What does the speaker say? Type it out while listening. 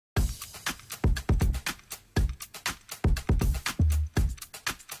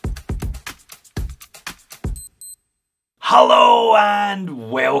Hello and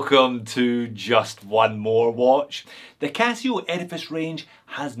welcome to Just One More Watch. The Casio Edifice range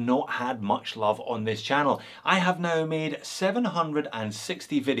has not had much love on this channel. I have now made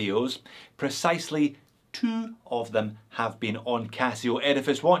 760 videos, precisely 2 of them have been on Casio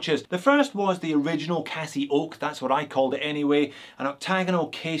Edifice watches. The first was the original Casio Oak, that's what I called it anyway, an octagonal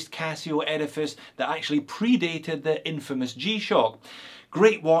cased Casio Edifice that actually predated the infamous G-Shock.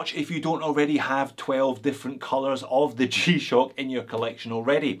 Great watch if you don't already have 12 different colours of the G-Shock in your collection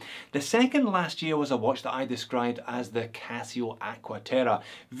already. The second last year was a watch that I described as the Casio Aqua Terra.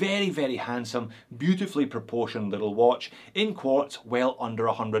 Very, very handsome, beautifully proportioned little watch in quartz, well under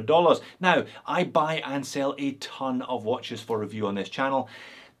 $100. Now, I buy and sell a ton of watches for review on this channel.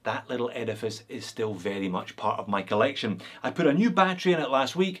 That little edifice is still very much part of my collection. I put a new battery in it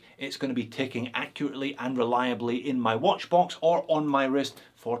last week. It's going to be ticking accurately and reliably in my watch box or on my wrist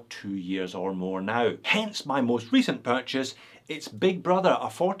for 2 years or more now. Hence my most recent purchase. It's big brother, a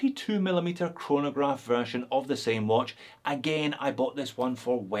 42mm chronograph version of the same watch. Again, I bought this one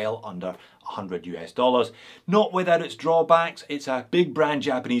for well under $100 US. Not without its drawbacks. It's a big brand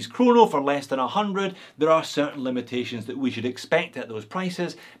Japanese chrono for less than 100. There are certain limitations that we should expect at those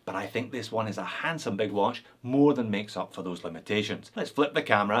prices, but I think this one is a handsome big watch, more than makes up for those limitations. Let's flip the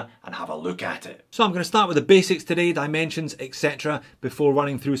camera and have a look at it. So I'm going to start with the basics today, dimensions, etc., before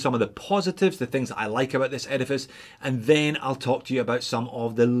running through some of the positives, the things that I like about this edifice, and then I'll talk to you about some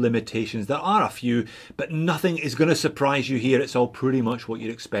of the limitations. There are a few, but nothing is going to surprise you here. It's all pretty much what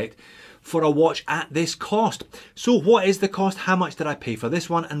you'd expect for a watch at this cost. So what is the cost? How much did I pay for this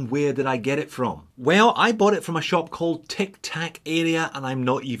one and where did I get it from? Well, I bought it from a shop called Tic Tac Area, and I'm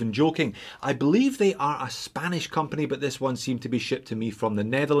not even joking. I believe they are a Spanish company, but this one seemed to be shipped to me from the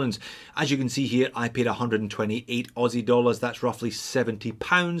Netherlands. As you can see here, I paid 128 Aussie dollars. That's roughly 70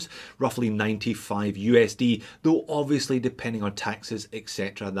 pounds, roughly 95 USD, though obviously depending on taxes,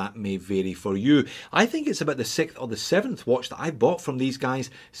 etc., that may vary for you. I think it's about the 6th or the 7th watch that I bought from these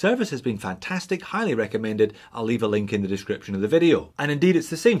guys. Service has been fantastic, highly recommended. I'll leave a link in the description of the video. And indeed, it's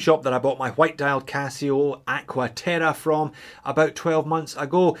the same shop that I bought my white dialed Casio Aqua Terra from about 12 months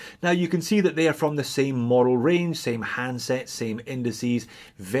ago. Now you can see that they are from the same model range, same handset, same indices,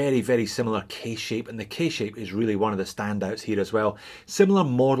 very, very similar case shape, and the case shape is really one of the standouts here as well. Similar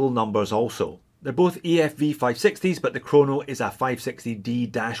model numbers also. They're both EFV 560s, but the chrono is a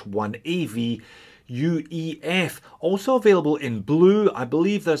 560D-1AV UEF, also available in blue. I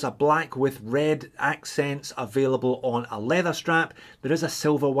believe there's a black with red accents available on a leather strap. There is a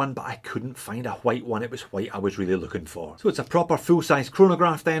silver one, but I couldn't find a white one. It was white I was really looking for. So it's a proper full-size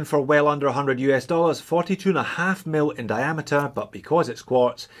chronograph then for well under $100 US, 42.5mm in diameter, but because it's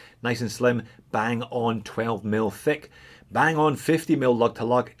quartz, nice and slim, bang on 12mm thick, bang on 50mm lug to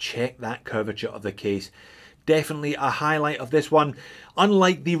lug. Check that curvature of the case. Definitely a highlight of this one,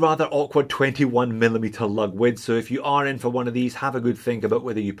 unlike the rather awkward 21mm lug width. So if you are in for one of these, have a good think about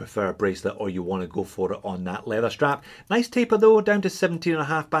whether you prefer a bracelet or you want to go for it on that leather strap. Nice taper though, down to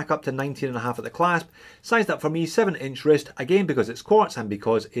 17.5, back up to 19.5 at the clasp. Sized up for me, 7-inch wrist, again because it's quartz and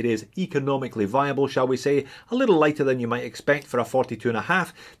because it is economically viable, shall we say. A little lighter than you might expect for a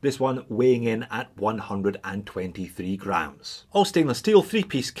 42.5, this one weighing in at 123 grams. All stainless steel,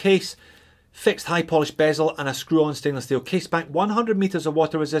 3-piece case. Fixed high polished bezel and a screw-on stainless steel case back. 100 meters of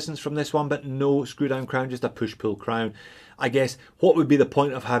water resistance from this one, but no screw down crown, just a push-pull crown. I guess what would be the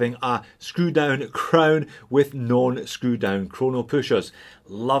point of having a screw down crown with non-screw down chrono pushers?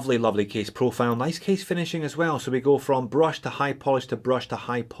 Lovely, lovely case profile. Nice case finishing as well. So we go from brush to high polish to brush to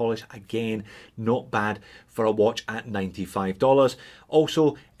high polish. Again, not bad for a watch at $95.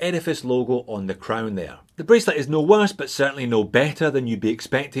 Also, Edifice logo on the crown there. The bracelet is no worse, but certainly no better than you'd be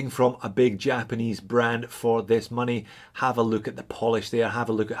expecting from a big Japanese brand for this money. Have a look at the polish there. Have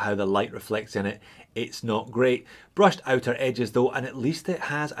a look at how the light reflects in it. It's not great. Brushed outer edges though, and at least it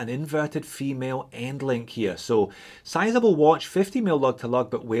has an inverted female end link here. So sizable watch, 50mm lug to lug,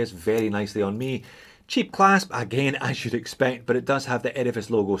 but wears very nicely on me. Cheap clasp, again as you'd expect, but it does have the Edifice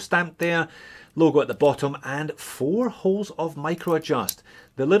logo stamped there. Logo at the bottom and 4 holes of micro adjust.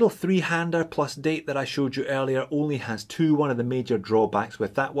 The little 3-hander plus date that I showed you earlier only has 2, one of the major drawbacks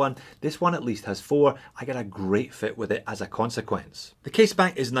with that one. This one at least has 4. I get a great fit with it as a consequence. The case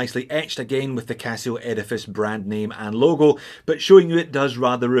back is nicely etched again with the Casio Edifice brand name and logo, but showing you it does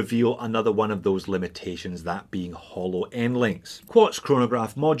rather reveal another one of those limitations, that being hollow end links. Quartz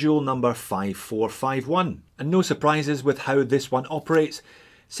chronograph module number 5451. And no surprises with how this one operates.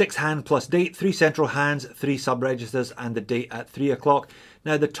 6 hand plus date, 3 central hands, 3 sub registers and the date at 3 o'clock.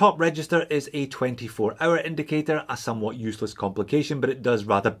 Now the top register is a 24-hour indicator, a somewhat useless complication, but it does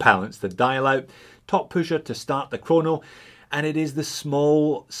rather balance the dial out. Top pusher to start the chrono, and it is the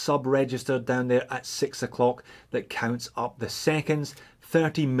small sub-register down there at 6 o'clock that counts up the seconds.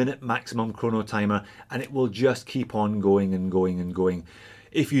 30-minute maximum chrono timer, and it will just keep on going and going and going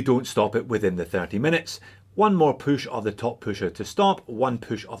if you don't stop it within the 30 minutes. One more push of the top pusher to stop, one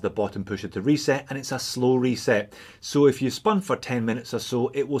push of the bottom pusher to reset, and it's a slow reset. So if you spun for 10 minutes or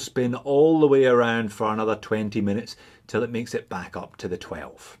so, it will spin all the way around for another 20 minutes till it makes it back up to the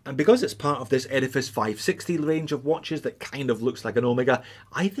 12. And because it's part of this Edifice 560 range of watches that kind of looks like an Omega,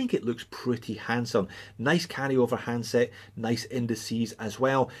 I think it looks pretty handsome. Nice carryover handset, nice indices as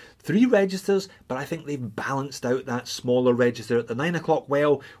well. 3 registers, but I think they've balanced out that smaller register at the 9 o'clock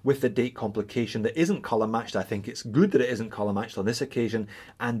well with the date complication that isn't colour matched. I think it's good that it isn't colour matched on this occasion,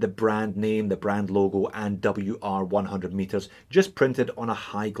 and the brand name, the brand logo, and WR 100 meters just printed on a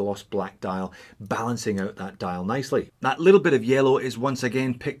high gloss black dial, balancing out that dial nicely. That little bit of yellow is once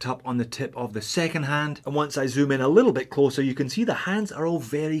again picked up on the tip of the second hand, and once I zoom in a little bit closer, you can see the hands are all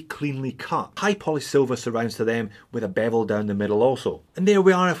very cleanly cut. High polished silver surrounds to them with a bevel down the middle also. And there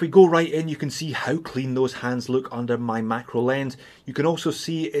we are. If we go right in, you can see how clean those hands look under my macro lens. You can also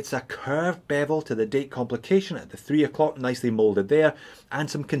see it's a curved bevel to the date complication at the 3 o'clock, nicely molded there, and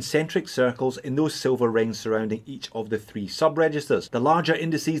some concentric circles in those silver rings surrounding each of the 3 sub-registers. The larger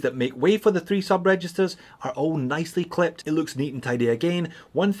indices that make way for the 3 sub-registers are all nicely clipped. It looks neat and tidy again.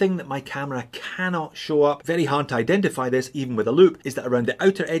 One thing that my camera cannot show up, very hard to identify this even with a loupe, is that around the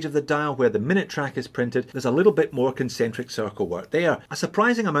outer edge of the dial where the minute track is printed, there's a little bit more concentric circle work there. A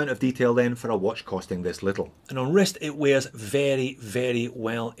surprising amount of detail then for a watch costing this little. And on wrist it wears very, very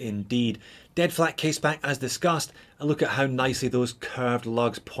well indeed. Dead flat case back as discussed, and look at how nicely those curved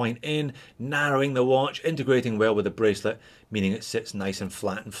lugs point in, narrowing the watch, integrating well with the bracelet, meaning it sits nice and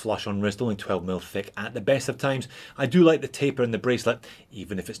flat and flush on wrist, only 12mm thick at the best of times. I do like the taper in the bracelet,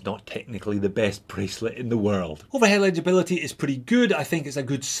 even if it's not technically the best bracelet in the world. Overhead legibility is pretty good. I think it's a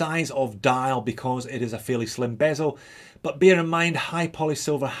good size of dial because it is a fairly slim bezel. But bear in mind, high polished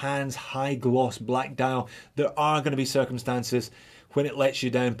silver hands, high gloss black dial, there are going to be circumstances when it lets you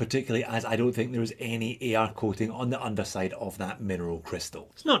down, particularly as I don't think there is any AR coating on the underside of that mineral crystal.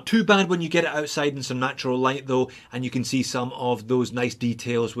 It's not too bad when you get it outside in some natural light though, and you can see some of those nice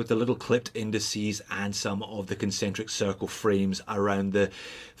details with the little clipped indices and some of the concentric circle frames around the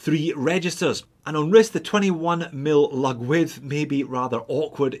 3 registers. And on wrist, the 21mm lug width may be rather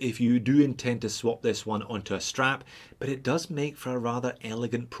awkward if you do intend to swap this one onto a strap, but it does make for a rather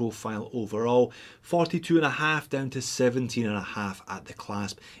elegant profile overall. 42.5 down to 17.5 at the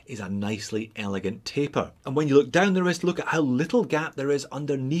clasp is a nicely elegant taper. And when you look down the wrist, look at how little gap there is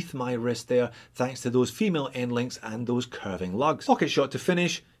underneath my wrist there, thanks to those female end links and those curving lugs. Pocket shot to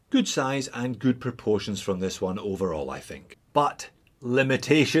finish, good size and good proportions from this one overall, I think. But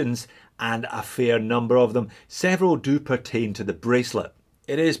limitations, and a fair number of them. Several do pertain to the bracelet.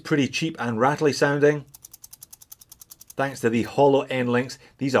 It is pretty cheap and rattly sounding, thanks to the hollow end links.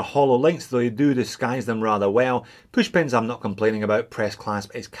 These are hollow links, though you do disguise them rather well. Push pins I'm not complaining about, press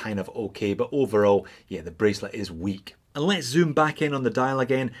clasp is kind of okay, but overall, yeah, the bracelet is weak. And let's zoom back in on the dial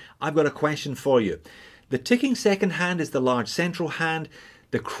again. I've got a question for you. The ticking second hand is the large central hand.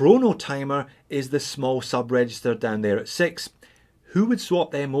 The chrono timer is the small sub-register down there at 6. Who would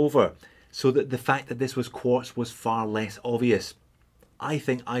swap them over so that the fact that this was quartz was far less obvious? I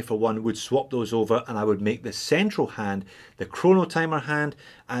think I for one would swap those over, and I would make the central hand the chrono timer hand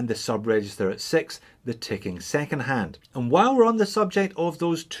and the sub-register at 6 the ticking second hand. And while we're on the subject of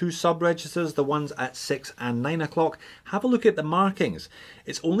those 2 sub-registers, the ones at 6 and 9 o'clock, have a look at the markings.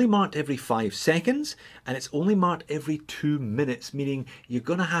 It's only marked every 5 seconds and it's only marked every 2 minutes, meaning you're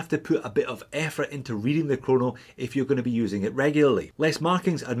going to have to put a bit of effort into reading the chrono if you're going to be using it regularly. Less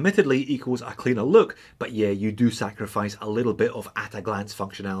markings admittedly equals a cleaner look, but yeah, you do sacrifice a little bit of at-a-glance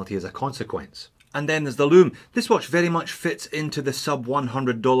functionality as a consequence. And then there's the lume. This watch very much fits into the sub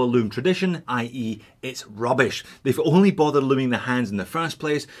 $100 lume tradition, i.e. it's rubbish. They've only bothered luming the hands in the first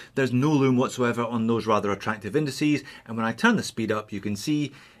place. There's no lume whatsoever on those rather attractive indices, and when I turn the speed up you can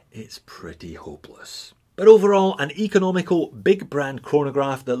see it's pretty hopeless. But overall, an economical, big brand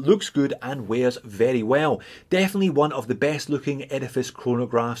chronograph that looks good and wears very well. Definitely one of the best looking Edifice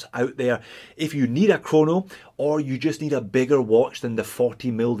chronographs out there. If you need a chrono, or you just need a bigger watch than the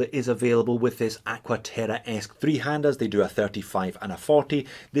 40mm that is available with this Aqua Terra-esque 3-handers, they do a 35 and a 40,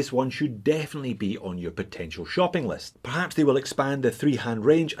 this one should definitely be on your potential shopping list. Perhaps they will expand the 3-hand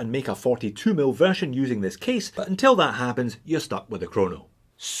range and make a 42mm version using this case, but until that happens, you're stuck with a chrono.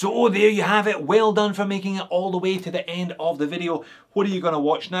 So there you have it. Well done for making it all the way to the end of the video. What are you going to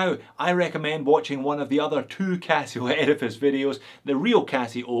watch now? I recommend watching one of the other two Casio edifice videos, the real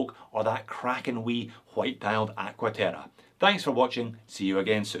Casio Oak or that cracking wee white tiled Aqua Terra. Thanks for watching. See you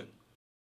again soon.